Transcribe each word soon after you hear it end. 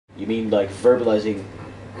You mean like verbalizing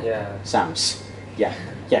Yeah. sounds? Yeah.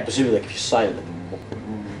 Yeah, presumably like if you're silent.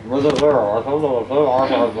 Yeah,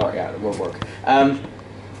 it won't work.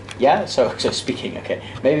 Yeah, so speaking, okay.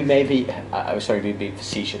 Maybe I was sorry, being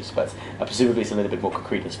facetious, but presumably it's a little bit more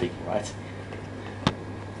concrete than speaking, right?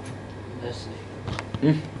 Listening.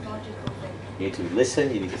 Logical thinking. You need to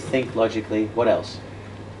listen, you need to think logically. What else?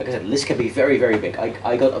 Like I said, list can be very, very big.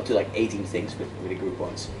 I got up to like 18 things with a group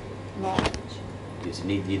once. Knowledge. You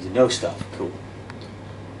need to know stuff. Cool.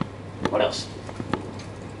 What else?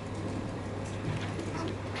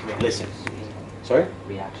 Listen. Sorry?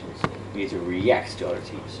 Reactions. You need to react to other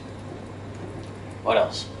teams. What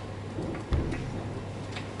else?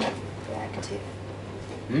 Reactive.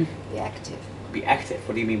 Hmm? Reactive. Be active.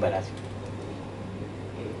 What do you mean by that?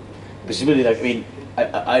 Presumably, like, I mean,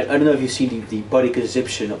 I don't know if you've seen the body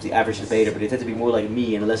conception of the average debater, but they tend to be more like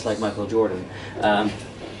me and less like Michael Jordan.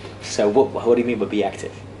 So what do you mean by be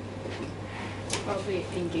active? Probably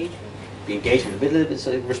engagement. Be engagement, a little bit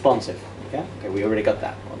sort of responsive. Yeah? Okay, we already got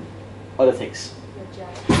that one. Other things. Your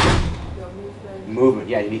gesture. Your movement. Movement,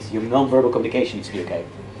 yeah, your non-verbal communication needs to be okay.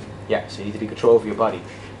 Yeah, so you need to be control over your body.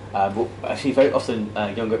 What actually very often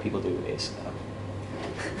younger people do is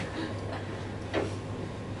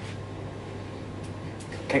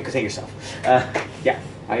can't contain yourself. Yeah,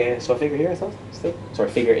 I saw a figure here, I thought, still. Sorry,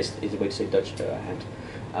 figure is the way to say Dutch hand.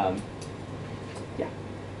 Yeah.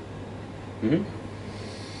 Mm-hmm.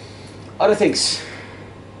 Other things.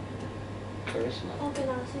 Charisma.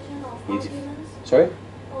 Organization of You need to- arguments. Sorry?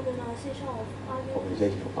 Organization of arguments.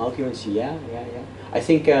 Organizational arguments, yeah. I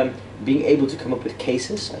think being able to come up with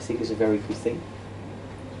cases, I think, is a very good thing.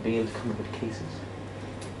 Being able to come up with cases.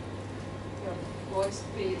 Your voice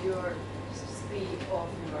speed, your speed of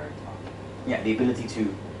your talking. Yeah, the ability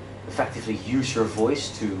to effectively use your voice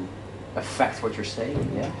to affect what you're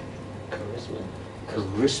saying, yeah. Charisma.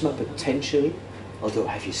 Charisma, potentially. Although,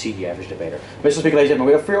 have you seen the average debater? Mr. Speaker, ladies and gentlemen,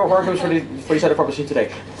 we have 3 arguments for the side of proposition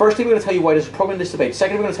today. Firstly, we're going to tell you why there's a problem in this debate.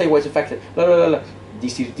 Secondly, we're going to tell you why it's effective. Blah, blah, blah, blah.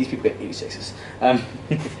 These people get 86s.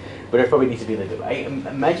 But there probably needs to be a little bit. I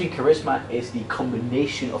imagine charisma is the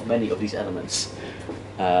combination of many of these elements,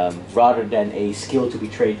 rather than a skill to be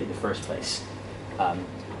trained in the first place. I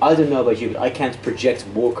don't know about you, but I can't project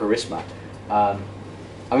more charisma. I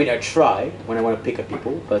mean, I try when I want to pick up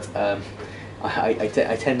people, but I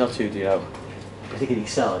tend not to, particularly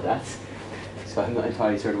excel at that. So I'm not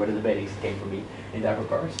entirely certain where the debating came from me in that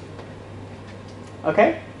regard.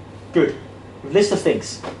 Okay, good. List of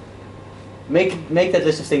things. Make that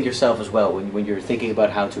list of things yourself as well when you're thinking about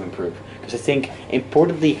how to improve. Because I think,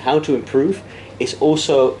 importantly, how to improve is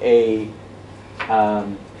also a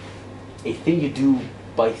thing you do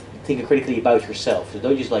by thinking critically about yourself. So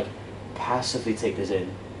don't just like passively take this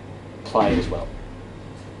in, apply it as well.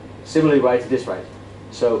 Similarly, right to this, right?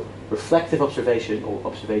 So reflective observation, or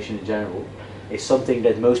observation in general, is something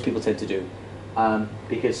that most people tend to do,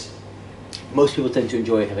 because most people tend to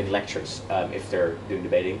enjoy having lectures if they're doing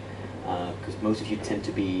debating, because most of you tend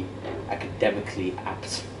to be academically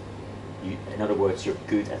apt. In other words, you're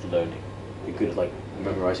good at learning. You're good at like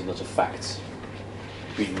memorizing lots of facts,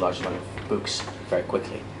 reading large amount of books very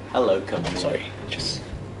quickly. Hello, come on, sorry.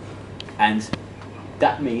 And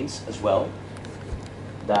that means as well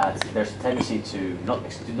that there's a tendency to not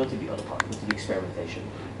do the other part, not do the experimentation,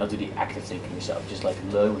 not do the active thinking yourself, just like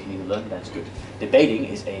learn what you need to learn, that's good. Debating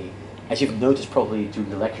is as you've noticed probably during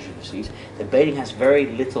the lectures you've received, debating has very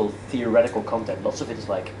little theoretical content. Lots of it is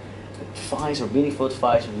like advice or meaningful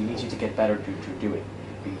advice, and we need you to get better to do it.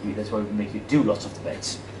 That's why we make you do lots of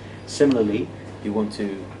debates. Similarly, you want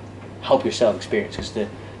to help yourself experience, because the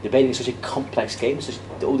debating is such a complex game. It's just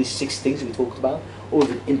all these 6 things that we talked about, all of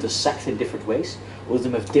them intersect in different ways. All of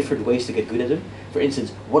them have different ways to get good at them. For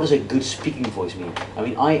instance, what does a good speaking voice mean? I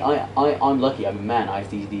mean, I'm lucky. I'm a man. I have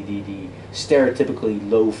the stereotypically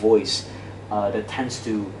low voice that tends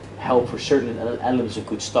to help for certain elements of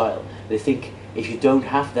good style. They think if you don't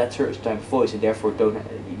have that certain type of voice, and therefore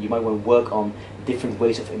you might want to work on different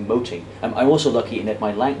ways of emoting. I'm also lucky in that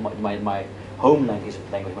my home language,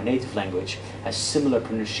 my native language, has similar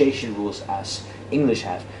pronunciation rules as English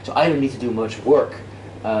has. So I don't need to do much work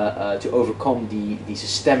to overcome the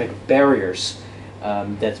systemic barriers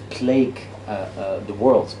that plague the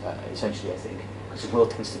world, essentially, I think. Because the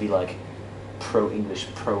world tends to be like pro-English,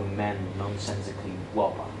 pro-men, nonsensically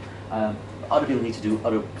wah. Other people need to do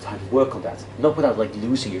other types of work on that, not without like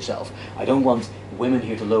losing yourself. I don't want women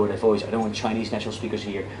here to lower their voice. I don't want Chinese national speakers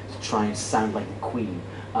here to try and sound like the Queen.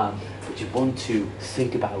 But you want to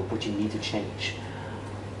think about what you need to change.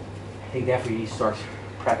 I think therefore you need to start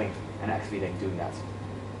prepping and actively doing that.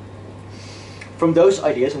 from those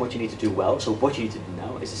ideas and what you need to do well, so what you need to do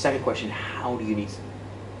now, is the second question: how do you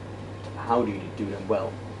do them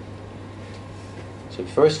well? So you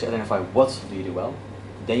first identify what do you do well,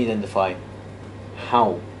 then you identify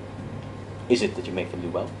how is it that you make them do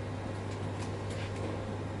well,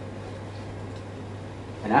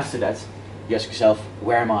 and after that you ask yourself,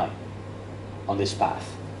 where am I on this path?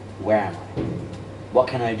 Where am I? What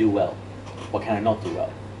can I do well? What can I not do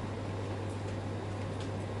well?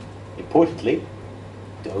 Importantly,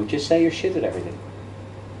 don't just say you're shit at everything,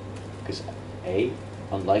 because A,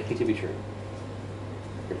 unlikely to be true.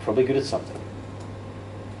 You're probably good at something.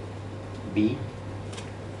 B,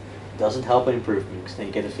 doesn't help an improvement, because then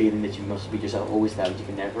you get the feeling that you must beat yourself always down. You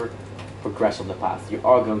can never progress on the path. You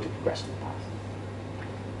are going to progress on the path.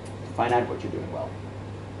 Find out what you're doing well.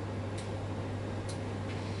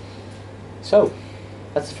 So,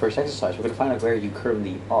 that's the first exercise. We're going to find out where you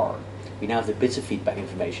currently are. We now have the bits of feedback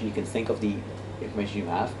information. You can think of the information you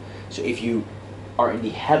have. So if you are in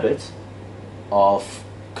the habit of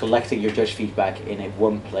collecting your judge feedback in a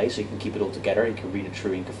one place, so you can keep it all together, you can read it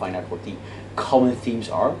through, and you can find out what the common themes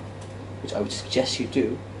are, which I would suggest you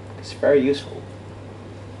do. It's very useful.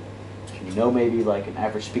 If you know maybe like an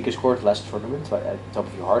average speaker score at last tournament at the top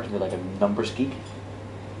of your heart, and you're like a numbers geek,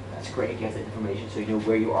 that's great. You have that information, so you know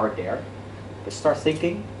where you are there. But start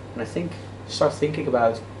thinking, and I think start thinking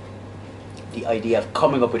about the idea of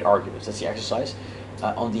coming up with arguments. That's the exercise.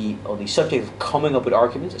 On the subject of coming up with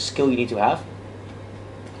arguments, a skill you need to have.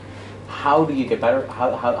 How do you get better?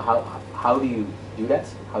 How do you do that?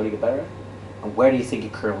 How do you get better? And where do you think you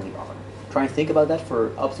currently are? Try and think about that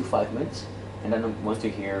for up to 5 minutes, and then I want to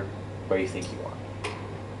hear where you think you are.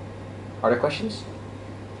 Are there questions?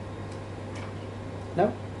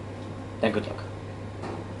 No? Then good luck.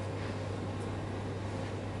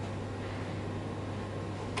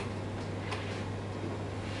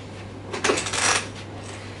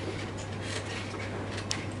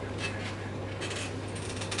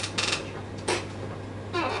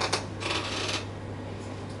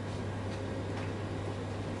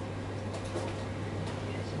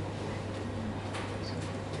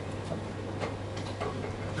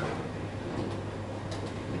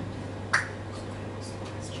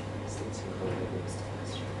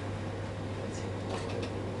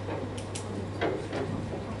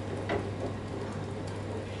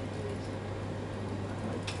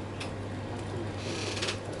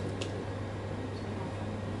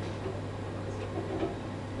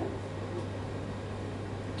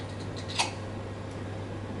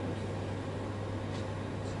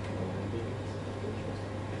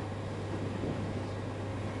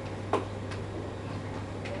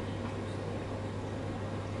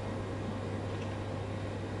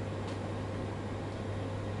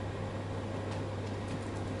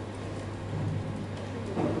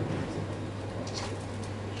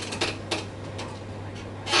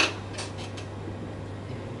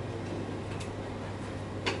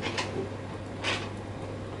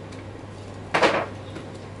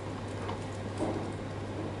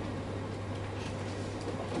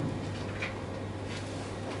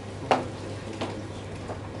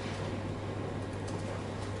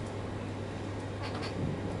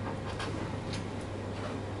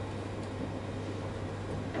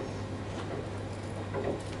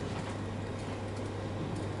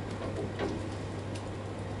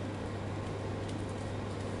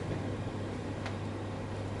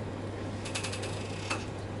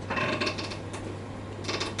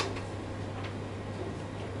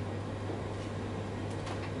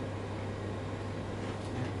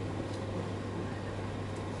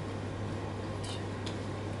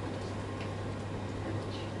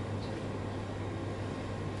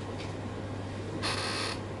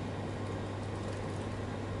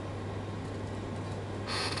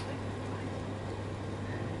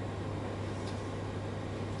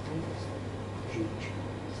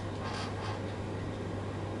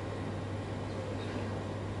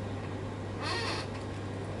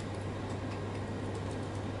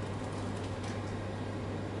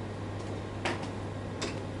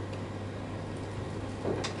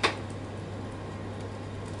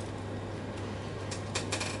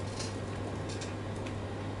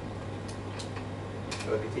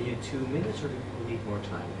 Do I continue 2 minutes, or do we need more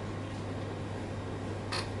time?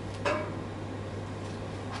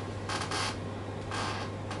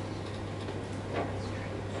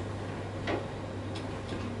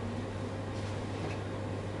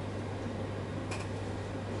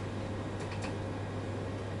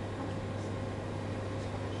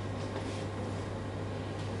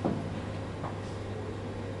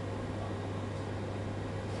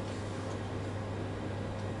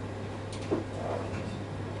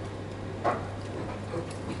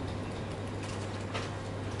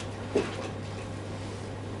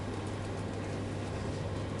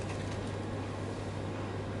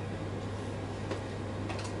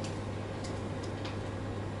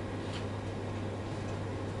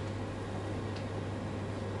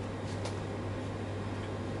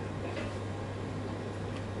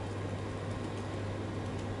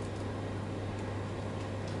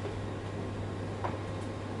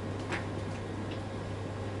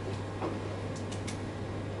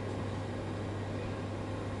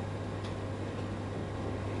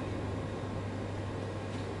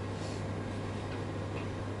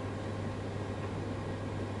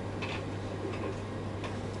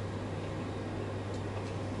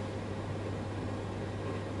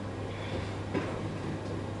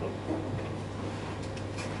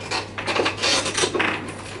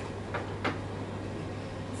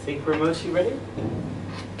 think we're mostly ready.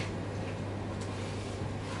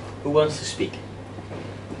 Who wants to speak?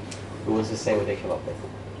 Who wants to say what they came up with?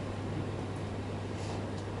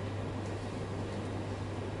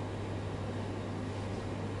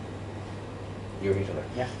 You're here to learn.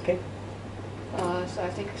 Yeah. Okay. So I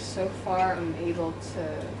think so far I'm able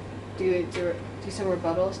to do some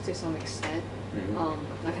rebuttals to some extent.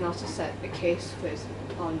 Mm-hmm. I can also set a case with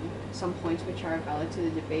on some points which are valid to the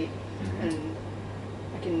debate, Mhm. and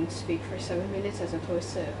I can speak for 7 minutes as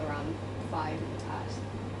opposed to around 5 in the past.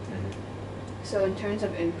 Mhm. So in terms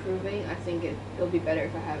of improving, I think it'll be better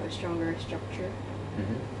if I have a stronger structure.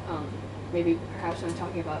 Mhm. Maybe perhaps when I'm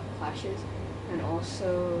talking about clashes, and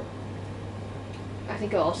also I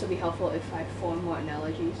think it'll also be helpful if I form more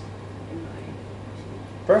analogies in my.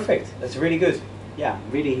 Perfect. That's really good. Yeah,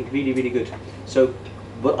 really, really, really good. So,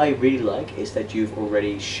 what I really like is that you've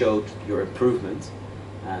already showed your improvement.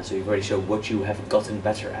 So you've already showed what you have gotten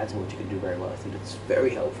better at and what you can do very well. I think that's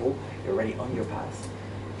very helpful. You're already on your path.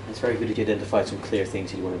 It's very good that you identified some clear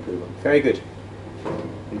things that you want to improve on. Very good.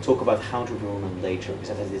 We'll talk about how to improve on them later, because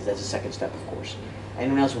that's the second step, of course.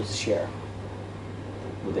 Anyone else wants to share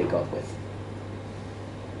what they got with?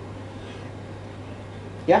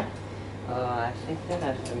 Yeah? I think that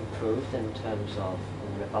I've improved in terms of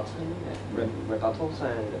rebuttals,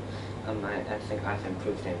 and I think I've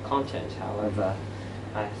improved in content. However,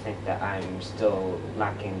 I think that I'm still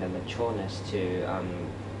lacking the matureness to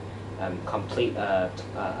complete a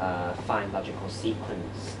fine logical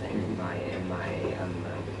sequence in my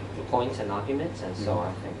points and arguments, and so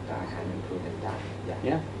I think that I can improve in that. Yeah.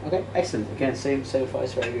 Yeah. Okay. Excellent. Again, same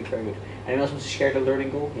advice. Very good. Very good. Anyone else wants to share the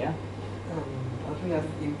learning goal? Yeah. I think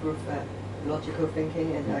I've improved at logical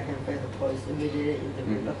thinking, and I can find the points immediately in the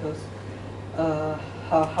rebuttals.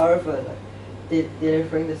 However,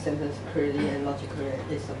 delivering the sentence clearly and logically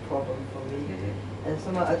is a problem for me. And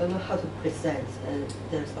somehow I don't know how to present, and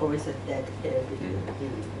there's always a dead air between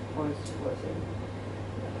the points towards it.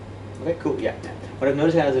 Okay, cool. Yeah. What I've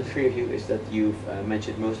noticed out of the three of you is that you've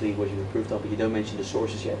mentioned mostly what you've improved on, but you don't mention the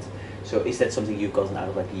sources yet. So is that something you've gotten out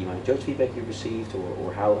of like the amount of judge feedback you've received,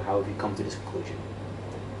 or how have you come to this conclusion?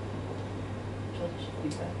 Judge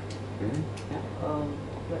feedback. Yeah.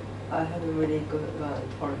 But I haven't really got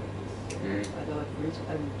tournaments. I don't have reach.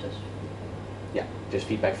 I'm just. Yeah, just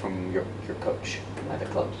feedback from your coach at the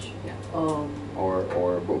club. Yeah. Or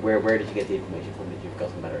where did you get the information from that you've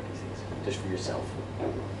gotten better at these things? Just for yourself.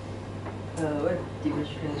 When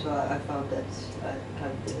division, so I found that I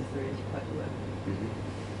can deliver it quite well.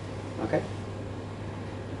 Okay.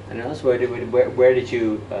 And else, where did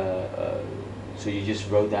you? So you just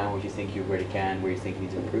wrote down what you think you already can, where you think you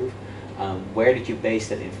need to improve. Where did you base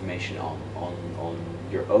that information on? On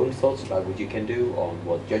your own thoughts about what you can do, on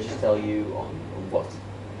what judges tell you, on what?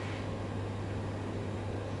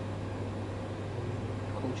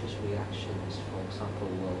 Coaches' reactions, for example,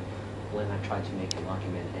 when I try to make an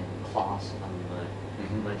argument in class,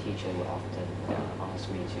 my teacher will often ask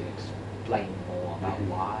me to explain more about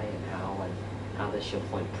why and how does your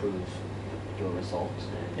point prove your results.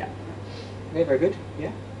 Yeah. Okay, very good.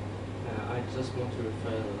 Yeah. I just want to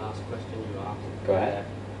refer to the last question you asked. Go ahead.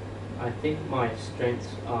 I think my strengths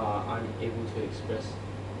are I'm able to express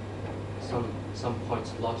some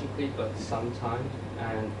points logically, but sometimes,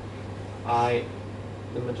 and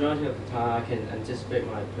the majority of the time I can anticipate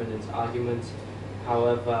my opponent's arguments.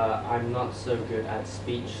 However, I'm not so good at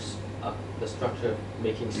speech, the structure of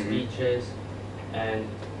making speeches, and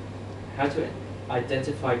how to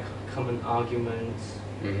identify common arguments,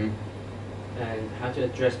 and how to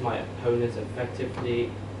address my opponents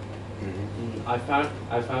effectively. I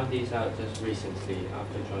found these out just recently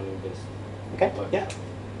after joining this. Okay. workshop. Yeah.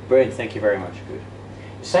 Brilliant. Thank you very much. Good.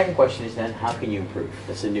 The second question is then, how can you improve?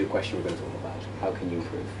 That's a new question we're going to talk about. How can you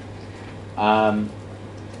improve?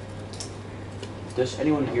 Does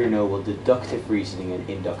anyone here know what deductive reasoning and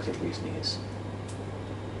inductive reasoning is?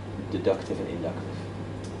 Deductive and inductive.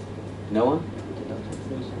 No one?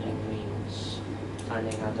 Deductive reasoning means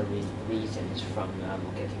finding out the reasons from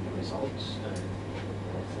getting the results, and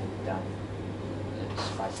I think that it's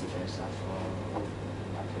vice versa for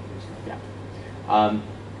inductive reasoning. Yeah.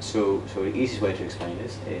 So the easiest way to explain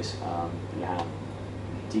this is you have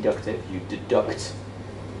deductive. You deduct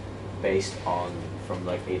based on from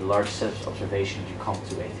like a large set of observations. You come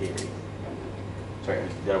to a theory. Sorry,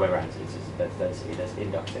 the other way around. That's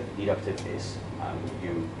inductive. Deductive is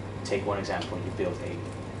you take one example and you build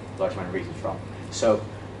a large amount of reasons from. So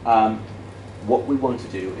what we want to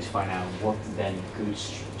do is find out what then good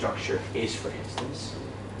structure is, for instance.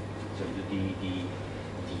 So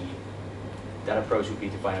that approach would be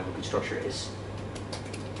to find out what good structure is,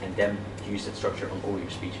 and and then use that structure on all your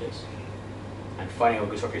speeches. And finding out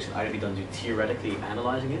good structure can either be done through theoretically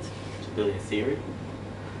analyzing it, so building a theory,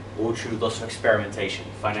 or through lots of experimentation.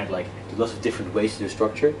 Find out like lots of different ways to do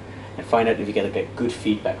structure, and find out if you get good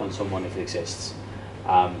feedback on someone if it exists.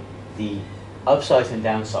 The upsides and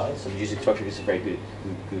downsides of using structure is a very good,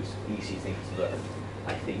 easy thing to learn,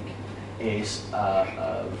 I think, is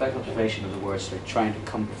reflective observation. In other words, like trying to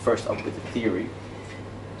come first up with a theory,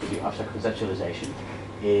 to do abstract conceptualization,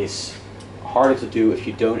 is harder to do if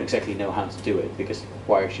you don't exactly know how to do it, because it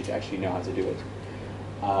requires you to actually know how to do it.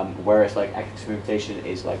 Whereas like active experimentation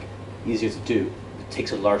is like easier to do, it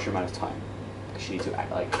takes a larger amount of time because you need to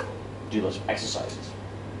do lots of exercises.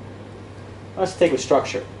 Let's take with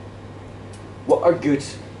structure. What are good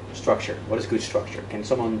structure? What is good structure? Can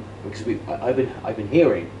someone, because I've been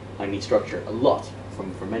hearing I need structure a lot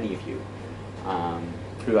from many of you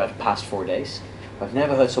throughout the past 4 days. I've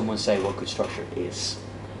never heard someone say what good structure is.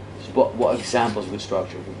 So what examples of good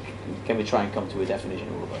structure? Can we try and come to a definition,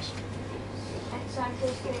 all of us?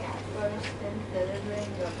 Scientifically at first, then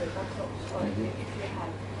delivering your rebuttals, or if you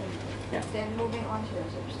have any. Yeah. Then moving on to the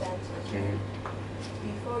substances.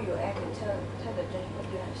 Before you act, you tell the judge what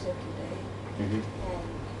you have said today, and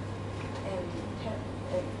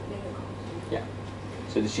make a conclusion. Yeah.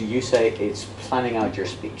 So you say it's planning out your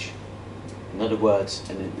speech. In other words,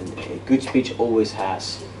 a good speech always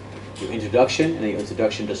has your introduction, and the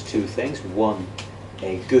introduction does two things. One,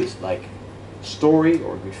 a good story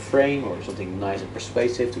or a good frame or something nice and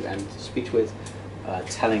persuasive to end the speech with,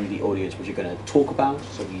 telling the audience what you're going to talk about,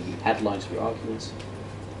 so the headlines of your arguments.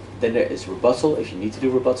 Then there is rebuttal. If you need to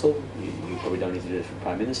do rebuttal, you probably don't need to do it for the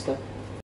Prime Minister.